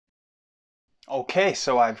Okay,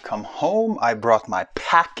 so I've come home, I brought my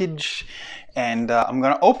package, and I'm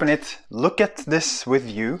gonna open it, look at this with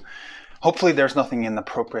you. Hopefully there's nothing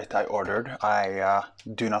inappropriate I ordered. I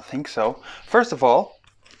do not think so. First of all,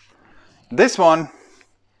 this one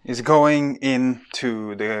is going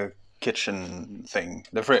into the kitchen thing,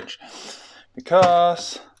 the fridge,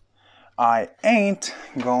 because I ain't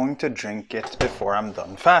going to drink it before I'm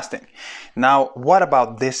done fasting. Now, what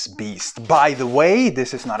about this beast? By the way,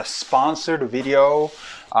 this is not a sponsored video.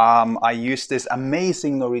 I use this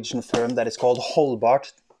amazing Norwegian firm that is called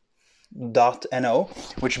Holdbart.no,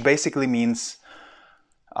 which basically means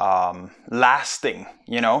lasting,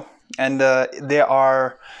 you know? And there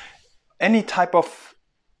are any type of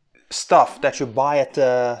stuff that you buy at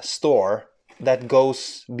the store that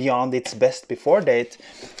goes beyond its best before date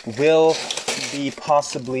will be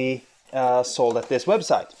possibly sold at this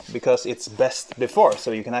website because it's best before,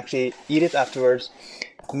 so you can actually eat it afterwards.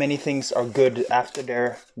 Many things are good after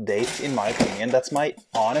their date, in my opinion. That's my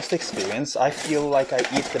honest experience. I feel like I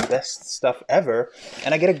eat the best stuff ever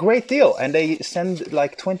and I get a great deal, and they send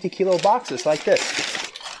like 20 kilo boxes like this.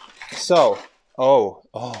 So oh,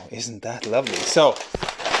 isn't that lovely? So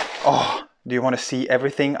do you want to see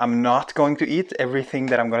everything I'm not going to eat? Everything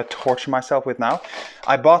that I'm going to torture myself with now?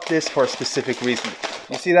 I bought this for a specific reason.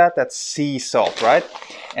 You see that? That's sea salt, right?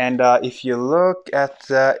 And if you look at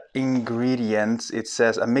the ingredients, it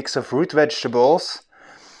says a mix of root vegetables,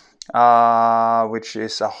 which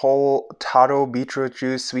is a whole taro, beetroot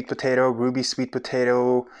juice, sweet potato, ruby sweet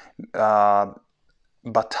potato,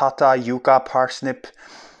 batata, yucca, parsnip,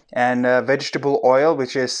 and vegetable oil,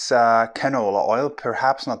 which is canola oil,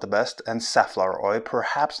 perhaps not the best, and safflower oil,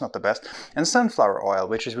 perhaps not the best, and sunflower oil,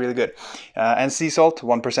 which is really good, and sea salt,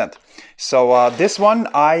 1%. So this one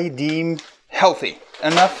I deem healthy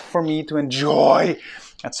enough for me to enjoy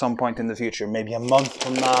at some point in the future, maybe a month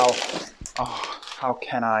from now. Oh, how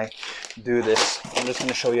can I do this? I'm just going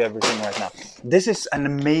to show you everything right now. This is an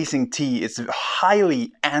amazing tea. It's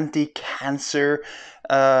highly anti-cancer.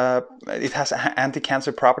 It has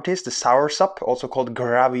anti-cancer properties. The soursop, also called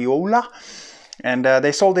graviola. And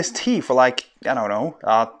they sold this tea for like, I don't know,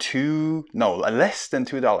 less than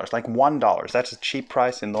 $2, like $1. That's a cheap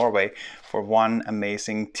price in Norway for one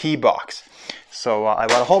amazing tea box. So I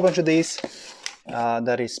bought a whole bunch of these.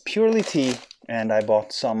 That is purely tea. And I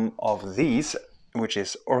bought some of these, which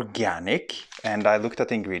is organic. And I looked at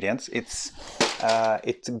the ingredients. It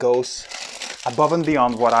goes above and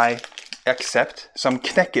beyond what I accept. Some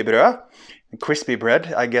knäckebröd, crispy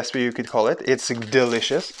bread, I guess you could call it. It's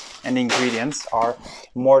delicious, and the ingredients are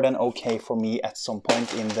more than okay for me at some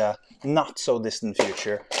point in the not so distant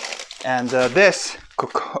future. And this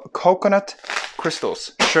coconut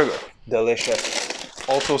crystals, sugar, delicious.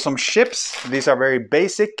 Also some chips. These are very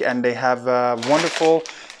basic and they have wonderful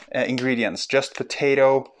ingredients. Just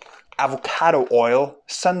potato, avocado oil,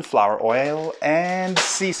 sunflower oil, and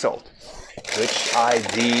sea salt, which I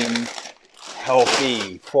deem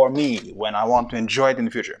healthy for me when I want to enjoy it in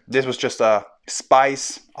the future. This was just a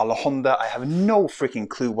spice a la Honda. I have no freaking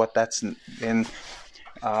clue what that's in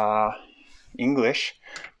English,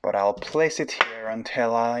 but I'll place it here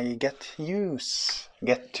until I get to use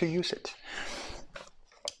it.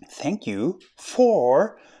 Thank you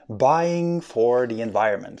for buying for the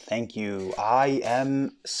environment. Thank you. I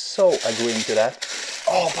am so agreeing to that.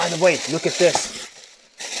 Oh, by the way, look at this.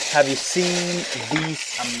 Have you seen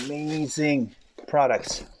these amazing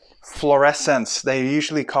products? Fluorescents. They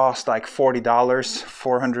usually cost like $40,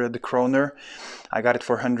 400 kroner. I got it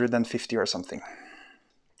for 150 or something.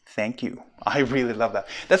 Thank you. I really love that.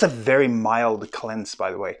 That's a very mild cleanse,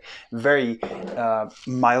 by the way. Very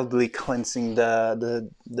mildly cleansing the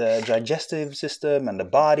digestive system and the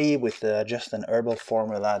body with just an herbal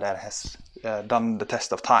formula that has done the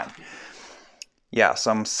test of time. Yeah,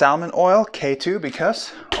 some salmon oil, K2,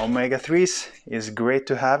 because omega-3s is great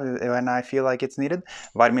to have when I feel like it's needed.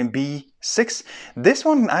 Vitamin B6. This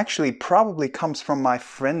one actually probably comes from my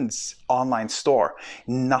friend's online store,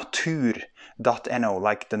 Natur.no,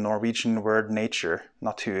 like the Norwegian word nature,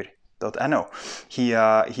 Natur.no.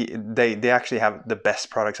 They actually have the best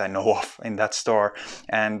products I know of in that store,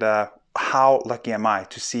 and how lucky am I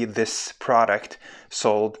to see this product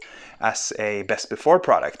sold as a best before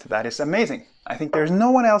product. That is amazing. I think there's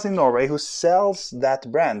no one else in Norway who sells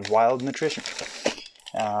that brand, Wild Nutrition.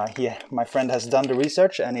 My friend has done the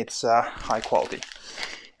research and it's high quality.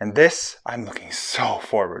 And this I'm looking so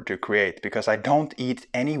forward to create because I don't eat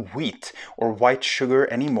any wheat or white sugar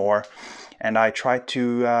anymore. And I try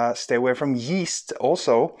to stay away from yeast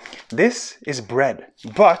also. This is bread,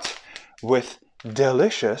 but with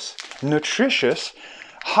delicious, nutritious,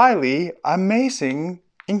 highly amazing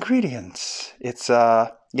ingredients. It's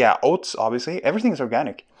yeah, oats, obviously. Everything is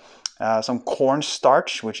organic. Some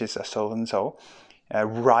cornstarch, which is a so and so.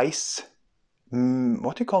 Rice.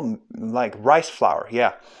 What do you call like rice flour?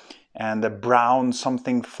 Yeah. And the brown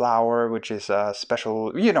something flour, which is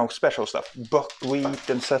special, special stuff. Buckwheat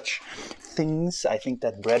and such things. I think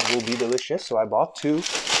that bread will be delicious, so I bought 2.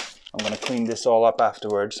 I'm gonna clean this all up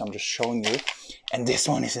afterwards. I'm just showing you. And this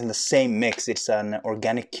one is in the same mix. It's an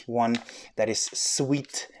organic one that is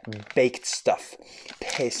sweet baked stuff.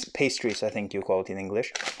 Pastries, I think you call it in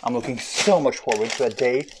English. I'm looking so much forward to a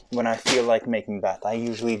day when I feel like making that. I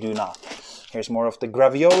usually do not. Here's more of the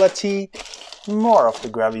graviola tea. More of the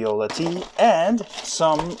graviola tea. And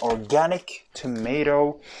some organic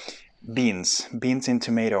tomato beans. Beans in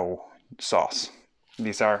tomato sauce.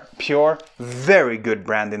 These are pure, very good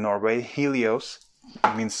brand in Norway. Helios,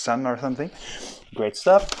 it means sun or something. Great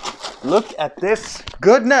stuff. Look at this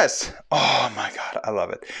goodness. Oh my God, I love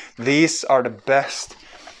it. These are the best,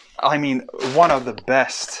 I mean, one of the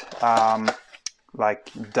best like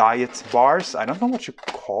diet bars. I don't know what you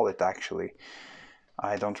call it actually.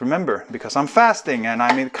 I don't remember because I'm fasting and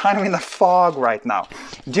I'm kind of in a fog right now.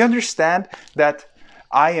 Do you understand that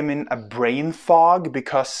I am in a brain fog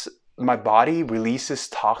because my body releases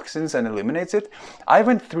toxins and eliminates it? I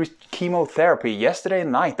went through chemotherapy yesterday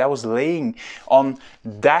night. I was laying on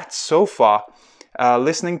that sofa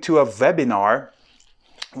listening to a webinar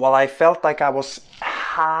while I felt like I was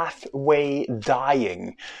halfway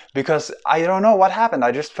dying because I don't know what happened.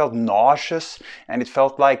 I just felt nauseous and it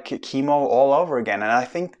felt like chemo all over again. And I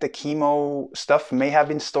think the chemo stuff may have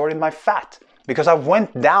been stored in my fat because I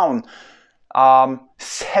went down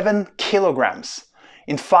 7 kilograms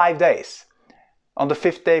in 5 days. On the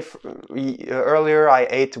 5th day earlier, I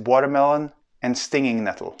ate watermelon and stinging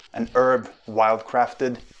nettle, an herb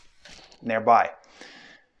wildcrafted nearby.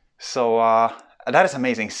 So that is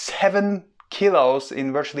amazing. 7 kilos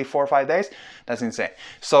in virtually 4 or 5 days. That's insane.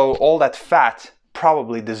 So all that fat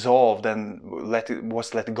probably dissolved and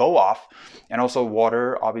was let go of, and also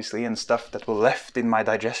water, obviously, and stuff that were left in my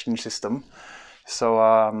digestion system. So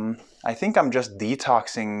I think I'm just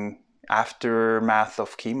detoxing aftermath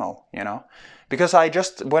of chemo, because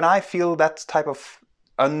when I feel that type of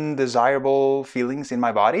undesirable feelings in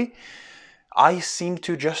my body, I seem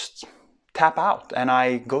to just tap out and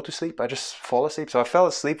I go to sleep. I just fall asleep. So I fell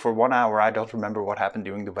asleep for 1 hour. I don't remember what happened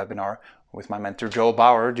during the webinar with my mentor Joel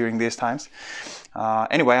Bauer during these times.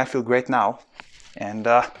 Anyway, I feel great now. And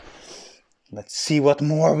let's see what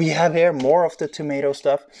more we have here. More of the tomato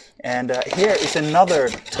stuff. And here is another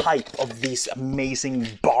type of these amazing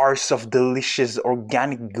bars of delicious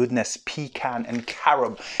organic goodness. Pecan and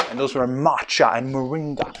carob. And those were matcha and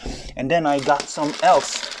moringa. And then I got some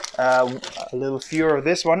else. A little fewer of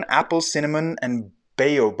this one. Apple, cinnamon, and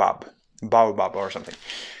baobab. Baobab or something.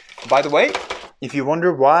 By the way, if you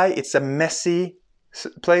wonder why it's a messy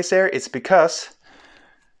place here, it's because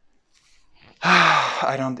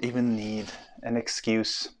I don't even need an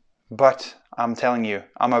excuse. But I'm telling you,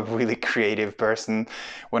 I'm a really creative person.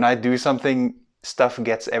 When I do something, stuff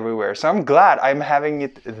gets everywhere. So I'm glad I'm having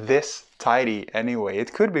it this tidy anyway.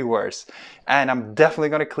 It could be worse. And I'm definitely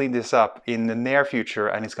going to clean this up in the near future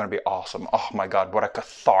and it's going to be awesome. Oh my God, what a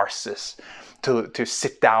catharsis to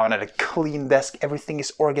sit down at a clean desk. Everything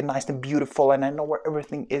is organized and beautiful and I know where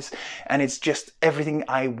everything is. And it's just everything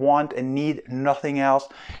I want and need, nothing else.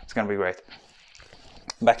 It's going to be great.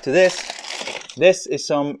 Back to this. This is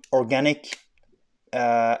some organic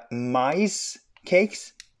maize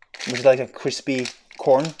cakes, which is like a crispy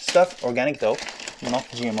corn stuff. Organic though, not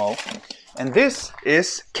GMO. And this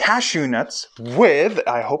is cashew nuts with,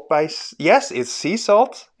 yes, it's sea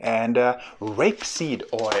salt and rapeseed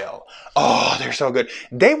oil. Oh, they're so good.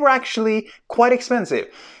 They were actually quite expensive.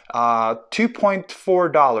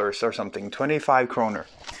 $2.4 or something, 25 kroner.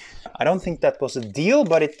 I don't think that was a deal,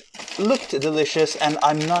 but it looked delicious and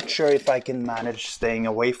I'm not sure if I can manage staying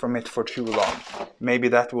away from it for too long. Maybe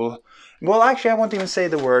that will... Well, actually, I won't even say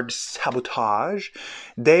the word sabotage.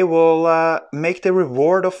 They will make the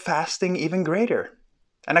reward of fasting even greater.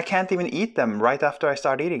 And I can't even eat them right after I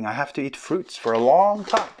start eating. I have to eat fruits for a long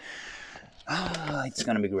time. It's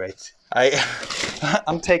gonna be great.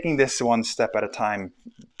 I'm taking this one step at a time,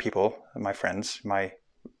 people, my friends,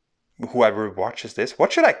 whoever watches this.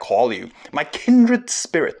 What should I call you? My kindred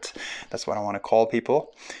spirit. That's what I want to call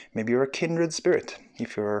people. Maybe you're a kindred spirit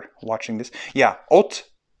if you're watching this. Yeah,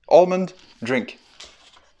 almond drink.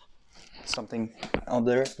 Something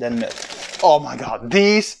other than milk. Oh my God,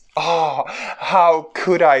 these, oh, how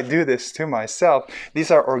could I do this to myself? These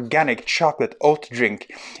are organic chocolate oat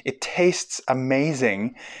drink. It tastes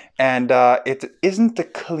amazing, and it isn't the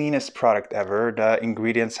cleanest product ever. The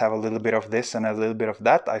ingredients have a little bit of this and a little bit of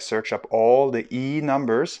that. I searched up all the E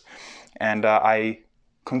numbers, and I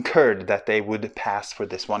concurred that they would pass for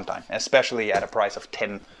this one time, especially at a price of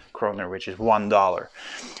 10 kroner, which is $1.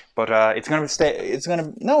 But it's gonna stay.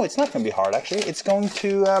 No, it's not gonna be hard. Actually, it's going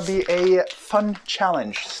to be a fun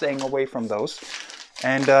challenge, staying away from those.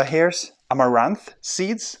 And here's amaranth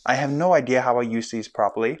seeds. I have no idea how I use these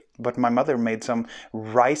properly, but my mother made some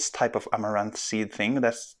rice type of amaranth seed thing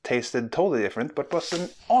that tasted totally different, but was an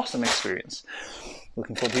awesome experience.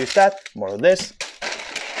 Looking forward to use that. More of this.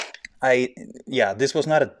 Yeah, this was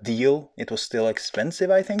not a deal. It was still expensive,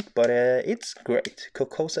 I think, but it's great.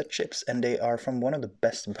 Cocoa chips, and they are from one of the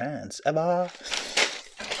best brands ever.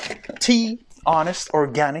 Tea, honest,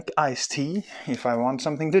 organic iced tea. If I want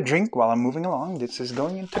something to drink while I'm moving along, this is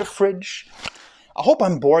going into the fridge. I hope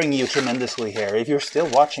I'm boring you tremendously here. If you're still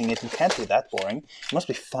watching it, it can't be that boring. It must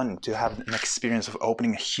be fun to have an experience of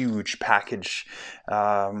opening a huge package,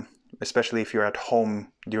 especially if you're at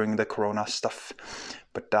home during the corona stuff.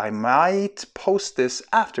 But I might post this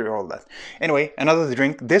after all that. Anyway, another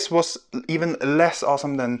drink. This was even less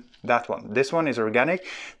awesome than that one. This one is organic.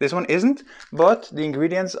 This one isn't, but the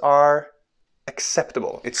ingredients are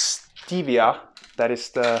acceptable. It's stevia that is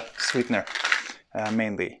the sweetener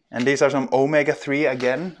mainly. And these are some omega-3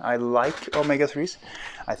 again. I like omega-3s.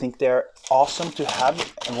 I think they're awesome to have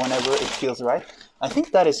whenever it feels right. I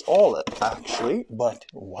think that is all actually, but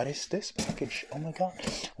what is this package? Oh my God,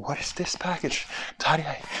 what is this package?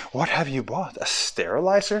 Tarjei, what have you bought? A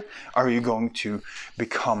sterilizer? Are you going to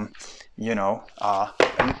become, you know,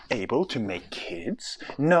 able to make kids?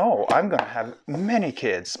 No, I'm gonna have many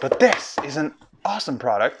kids, but this is an awesome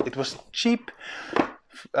product. It was cheap,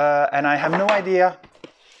 and I have no idea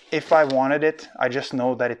if I wanted it. I just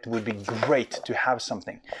know that it would be great to have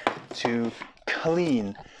something to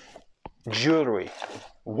clean jewelry,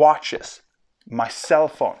 watches, my cell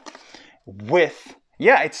phone with,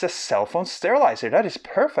 yeah, it's a cell phone sterilizer. That is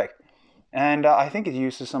perfect. And I think it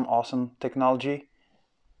uses some awesome technology.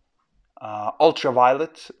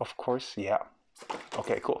 Ultraviolet, of course, yeah.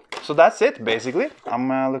 Okay, cool. So that's it, basically.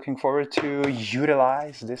 I'm looking forward to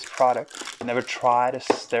utilize this product. Never tried a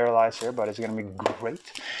sterilizer, but it's gonna be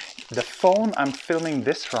great. The phone I'm filming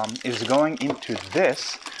this from is going into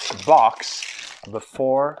this box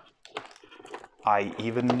before I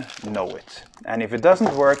even know it. And if it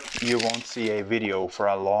doesn't work, you won't see a video for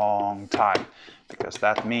a long time, because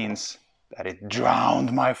that means that it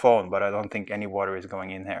drowned my phone, but I don't think any water is going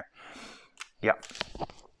in here. Yeah.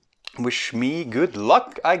 Wish me good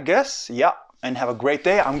luck, I guess. Yeah. And have a great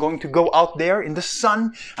day. I'm going to go out there in the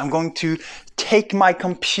sun. I'm going to take my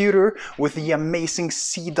computer with the amazing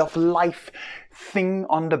Seed of Life thing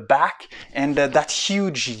on the back and that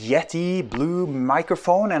huge Yeti blue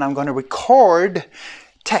microphone, and I'm going to record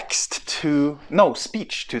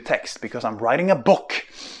speech to text, because I'm writing a book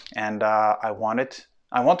and I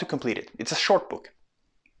want to complete it. It's a short book,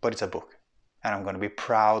 but it's a book. And I'm going to be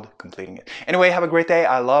proud completing it. Anyway, have a great day.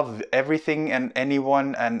 I love everything and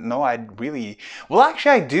anyone. And no, I really... Well,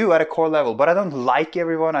 actually, I do at a core level. But I don't like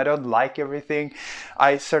everyone. I don't like everything.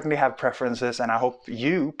 I certainly have preferences. And I hope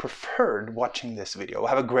you preferred watching this video.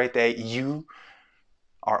 Have a great day. You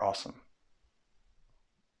are awesome.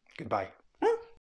 Goodbye.